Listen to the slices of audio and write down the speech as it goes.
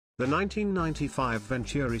The 1995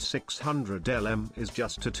 Venturi 600LM is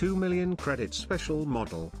just a 2 million credit special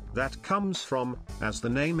model, that comes from, as the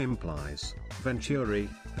name implies, Venturi,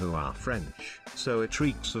 who are French, so it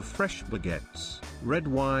reeks of fresh baguettes, red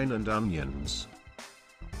wine and onions.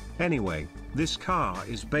 Anyway, this car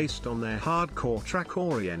is based on their hardcore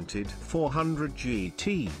track-oriented 400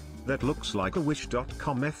 GT, that looks like a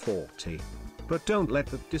Wish.com F40. But don't let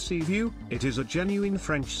that deceive you, it is a genuine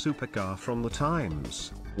French supercar from the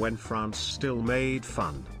times when France still made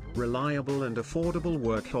fun, reliable and affordable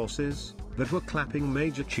workhorses, that were clapping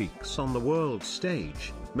major cheeks on the world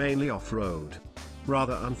stage, mainly off-road.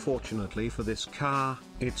 Rather unfortunately for this car,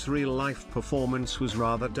 its real-life performance was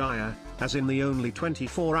rather dire, as in the only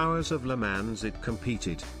 24 hours of Le Mans it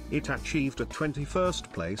competed, it achieved a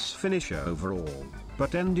 21st place finish overall,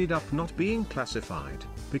 but ended up not being classified,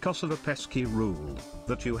 because of a pesky rule,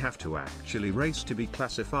 that you have to actually race to be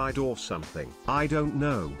classified or something. I don't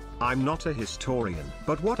know, I'm not a historian.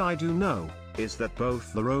 But what I do know, is that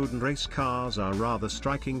both the road and race cars are rather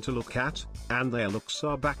striking to look at, and their looks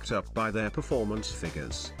are backed up by their performance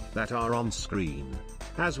figures, that are on screen.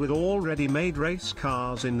 As with all ready-made race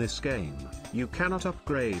cars in this game, you cannot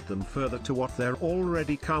upgrade them further to what they're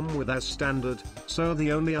already come with as standard, so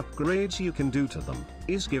the only upgrades you can do to them,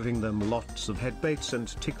 is giving them lots of headbaits and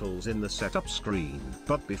tickles in the setup screen.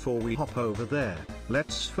 But before we hop over there,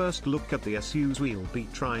 let's first look at the issues we'll be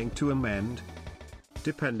trying to amend.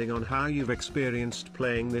 Depending on how you've experienced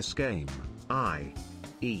playing this game,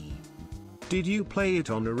 i.e. did you play it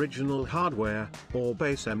on original hardware, or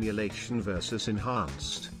base emulation versus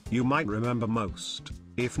enhanced, you might remember most,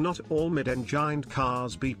 if not all mid-engined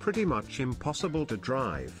cars be pretty much impossible to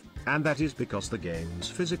drive, and that is because the game's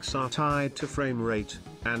physics are tied to frame rate,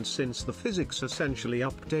 and since the physics essentially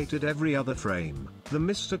updated every other frame, the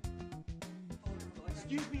Mr.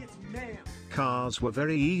 cars were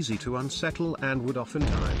very easy to unsettle and would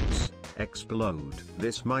oftentimes explode.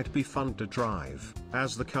 This might be fun to drive,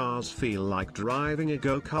 as the cars feel like driving a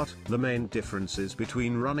go-kart. The main differences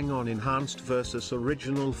between running on enhanced versus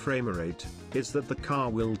original frame rate, is that the car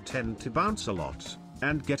will tend to bounce a lot,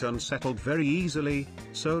 and get unsettled very easily,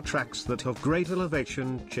 so tracks that have great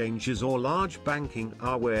elevation changes or large banking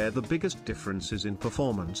are where the biggest differences in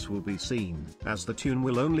performance will be seen, as the tune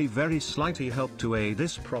will only very slightly help to aid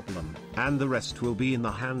this problem, and the rest will be in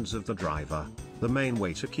the hands of the driver. The main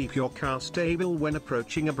way to keep your car stable when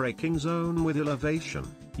approaching a braking zone with elevation,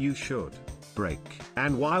 you should brake,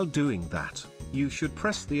 and while doing that, you should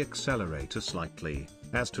press the accelerator slightly,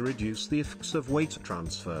 as to reduce the effects of weight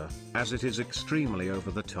transfer, as it is extremely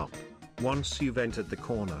over the top. Once you've entered the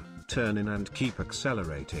corner, turn in and keep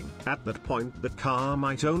accelerating. At that point the car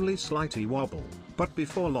might only slightly wobble, but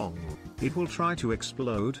before long, it will try to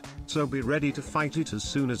explode, so be ready to fight it as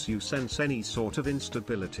soon as you sense any sort of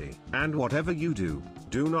instability. And whatever you do,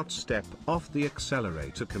 do not step off the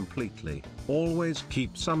accelerator completely, always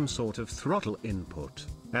keep some sort of throttle input,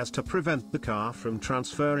 as to prevent the car from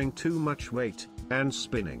transferring too much weight, and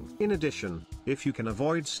spinning. In addition, if you can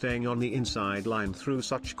avoid staying on the inside line through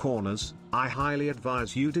such corners, I highly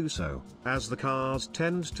advise you do so, as the cars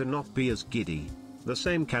tend to not be as giddy. The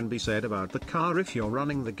same can be said about the car if you're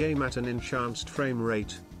running the game at an enhanced frame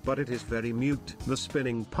rate, but it is very mute. The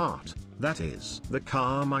spinning part, that is, the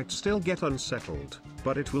car might still get unsettled,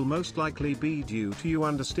 but it will most likely be due to you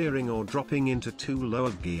understeering or dropping into too low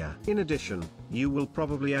a gear. In addition, you will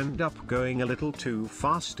probably end up going a little too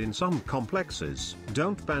fast in some complexes.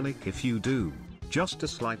 Don't panic if you do. Just a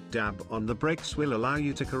slight dab on the brakes will allow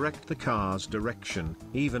you to correct the car's direction,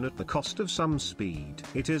 even at the cost of some speed.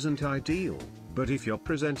 It isn't ideal, but if you're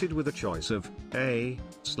presented with a choice of A.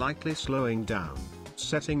 slightly slowing down,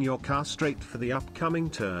 setting your car straight for the upcoming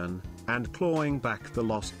turn, and clawing back the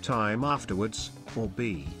lost time afterwards, or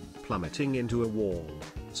B. plummeting into a wall,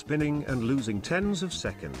 spinning and losing tens of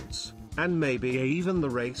seconds, and maybe even the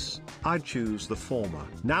race, I'd choose the former.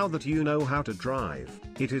 Now that you know how to drive,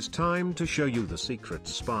 it is time to show you the secret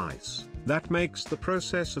spice that makes the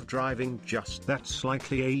process of driving just that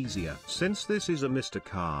slightly easier. Since this is a Mr.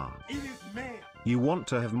 Car, you want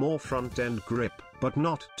to have more front-end grip, but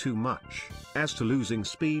not too much, as to losing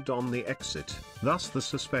speed on the exit. Thus the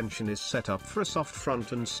suspension is set up for a soft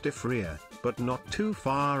front and stiff rear, but not too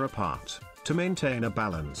far apart. To maintain a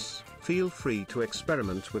balance, feel free to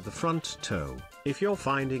experiment with the front toe. If you're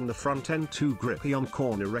finding the front end too grippy on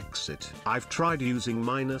corner exit, I've tried using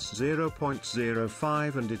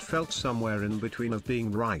 -0.05 and it felt somewhere in between of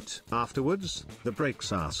being right. Afterwards, the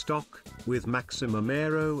brakes are stock, with maximum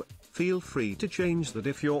aero. Feel free to change that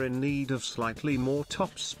if you're in need of slightly more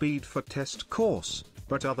top speed for test course,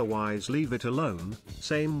 but otherwise leave it alone.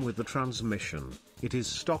 Same with the transmission. It is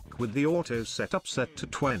stock with the auto setup set to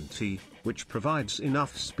 20, which provides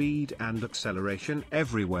enough speed and acceleration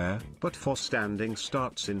everywhere, but for standing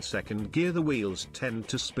starts in second gear the wheels tend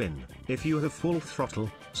to spin if you have full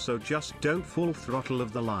throttle, so just don't full throttle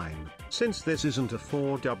of the line, since this isn't a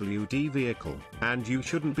 4WD vehicle, and you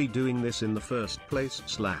shouldn't be doing this in the first place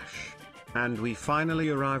 / And we finally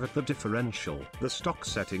arrive at the differential. The stock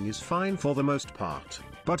setting is fine for the most part,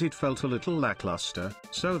 but it felt a little lackluster,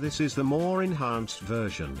 so this is the more enhanced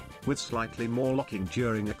version, with slightly more locking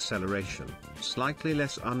during acceleration, slightly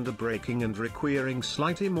less underbraking and requiring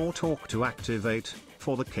slightly more torque to activate.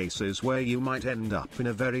 For the cases where you might end up in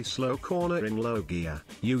a very slow corner in low gear,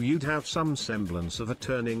 you'd have some semblance of a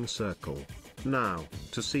turning circle. Now,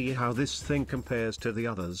 to see how this thing compares to the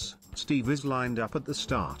others, Steve is lined up at the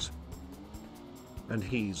start. And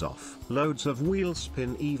he's off. Loads of wheel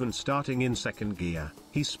spin even starting in second gear.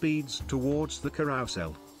 He speeds towards the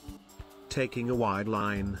carousel. Taking a wide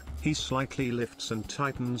line, he slightly lifts and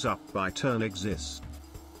tightens up by turn exist.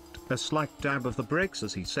 A slight dab of the brakes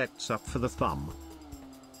as he sets up for the thumb.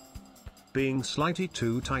 Being slightly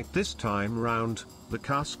too tight this time round, the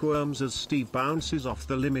car squirms as Steve bounces off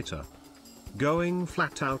the limiter. Going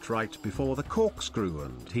flat out right before the corkscrew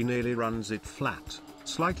and he nearly runs it flat,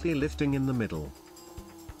 slightly lifting in the middle.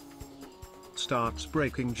 Starts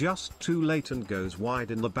braking just too late and goes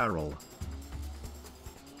wide in the barrel.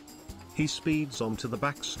 He speeds onto the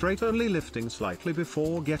back straight, only lifting slightly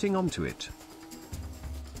before getting onto it.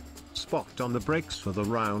 Spot on the brakes for the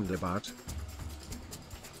roundabout.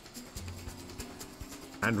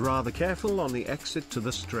 And rather careful on the exit to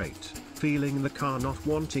the straight, feeling the car not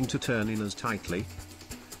wanting to turn in as tightly.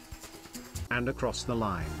 And across the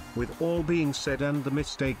line. With all being said and the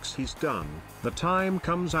mistakes he's done, the time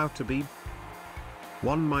comes out to be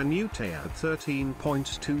 1 minute at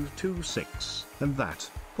 13.226, and that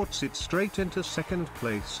puts it straight into second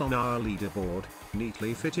place on our leaderboard,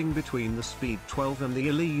 neatly fitting between the Speed 12 and the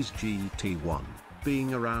Elise GT1,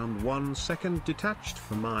 being around 1 second detached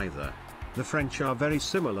from either. The French are very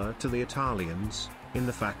similar to the Italians, in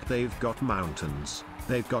the fact they've got mountains,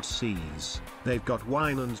 they've got seas, they've got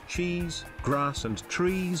wine and cheese, grass and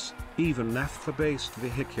trees, even naphtha-based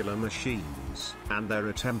vehicular machines. And their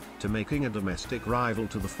attempt to making a domestic rival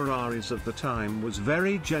to the Ferraris of the time was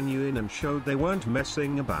very genuine and showed they weren't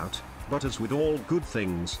messing about, but as with all good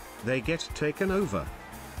things, they get taken over.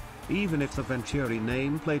 Even if the Venturi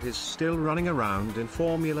nameplate is still running around in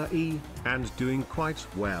Formula E, and doing quite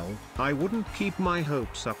well, I wouldn't keep my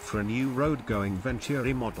hopes up for a new road-going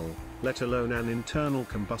Venturi model, let alone an internal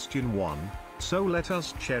combustion one, so let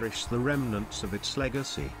us cherish the remnants of its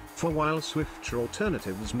legacy, for while swifter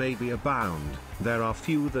alternatives maybe abound, there are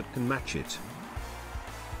few that can match it.